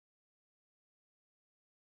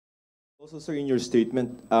Also, sir, in your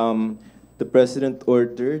statement, the President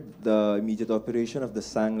ordered the immediate operation of the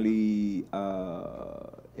Sangley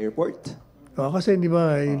Airport. Kasi di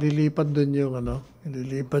ba, ililipat doon yung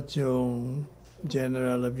ililipat yung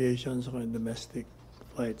general aviation sa domestic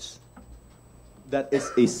flights. That is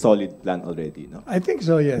a solid plan already, no? I think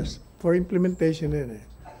so, yes. For implementation yun eh.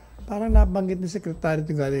 Parang nabanggit ni Secretary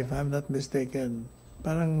Tugali, if I'm not mistaken.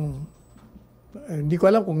 Parang, hindi ko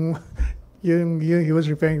alam kung he was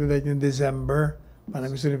referring to that in December. Parang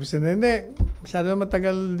gusto ni President. Hindi, masyado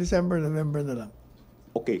matagal December, November na lang.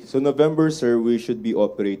 Okay, so November, sir, we should be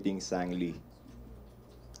operating Sangley.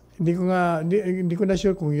 Hindi ko na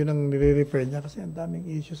sure kung yun ang nire-refer niya kasi ang daming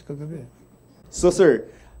issues kagabi. So, sir,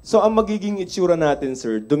 ang magiging itsura natin,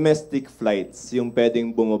 sir, domestic flights, yung pwedeng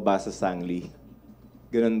bumaba sa Sangley.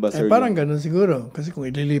 Ganun ba, sir? Parang ganun siguro. Kasi kung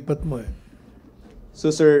ililipat mo eh. So,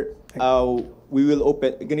 sir, we will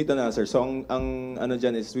open, ganito na, sir. So, ang ano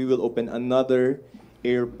dyan is, we will open another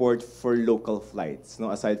airport for local flights, no?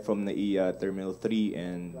 Aside from NAIA Terminal 3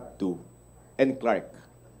 and 2. And Clark.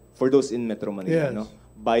 For those in Metro Manila, yes. No?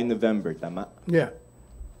 By November, tama? Yeah.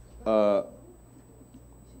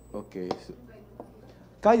 Okay. So,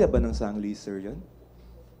 kaya ba ng Sangley, sir, yun?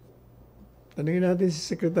 Tanungin natin si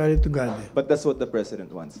Secretary Tugade. But that's what the President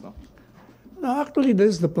wants, no? No, actually,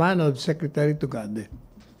 this is the plan of Secretary Tugade.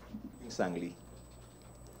 Sangley.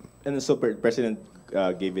 And so President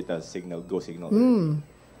gave it a signal, go signal.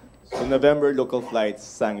 So November, local flights,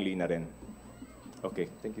 Sangley na rin. Okay,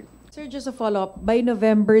 thank you. Sir, just a follow-up. By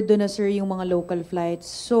November, doon na sir yung mga local flights.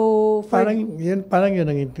 So, parang yun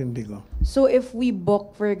ang intindi ko. So, if we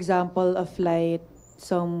book, for example, a flight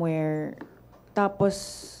somewhere,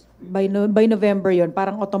 tapos by November yon,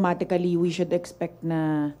 parang automatically we should expect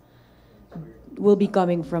na will be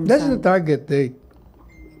coming from That's the target date.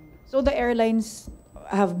 So the airlines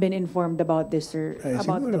have been informed about this, sir,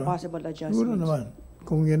 about siguro, the possible adjustments. Siguro naman,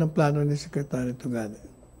 kung yan ang plano ni Secretary Tugade.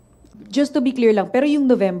 Just to be clear lang, pero yung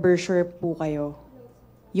November, sure po kayo?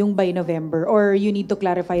 Yung by November? Or you need to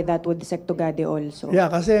clarify that with Sec Tugade also? Yeah,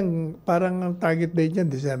 kasi parang ang target date niya,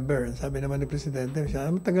 December. Sabi naman ni Presidente,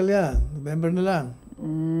 matagal yan, November na lang.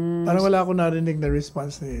 Parang wala akong narinig na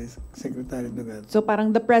response ni Secretary Tugade. So parang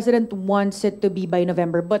the President wants it to be by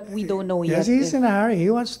November, but we don't know yet. Yes, he's in a hurry. He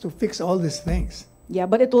wants to fix all these things. Yeah,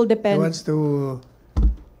 but it will depend. He wants to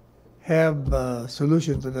have a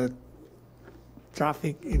solution to the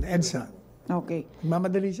traffic in EDSA. Okay.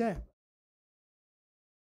 Mamadali siya.